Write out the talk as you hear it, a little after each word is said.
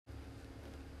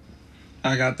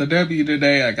I got the W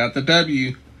today. I got the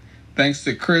W. Thanks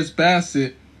to Chris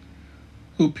Bassett,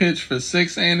 who pitched for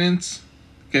 6 innings,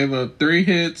 gave up 3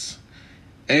 hits,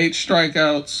 8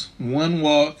 strikeouts, 1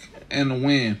 walk, and a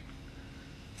win.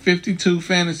 52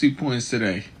 fantasy points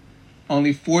today.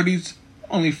 Only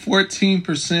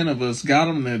 14% of us got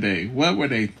him today. What were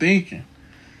they thinking?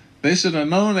 They should have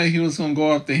known that he was going to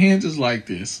go off the hinges like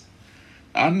this.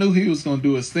 I knew he was going to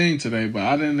do his thing today, but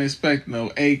I didn't expect no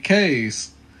 8Ks.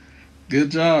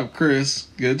 Good job, Chris.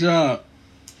 Good job.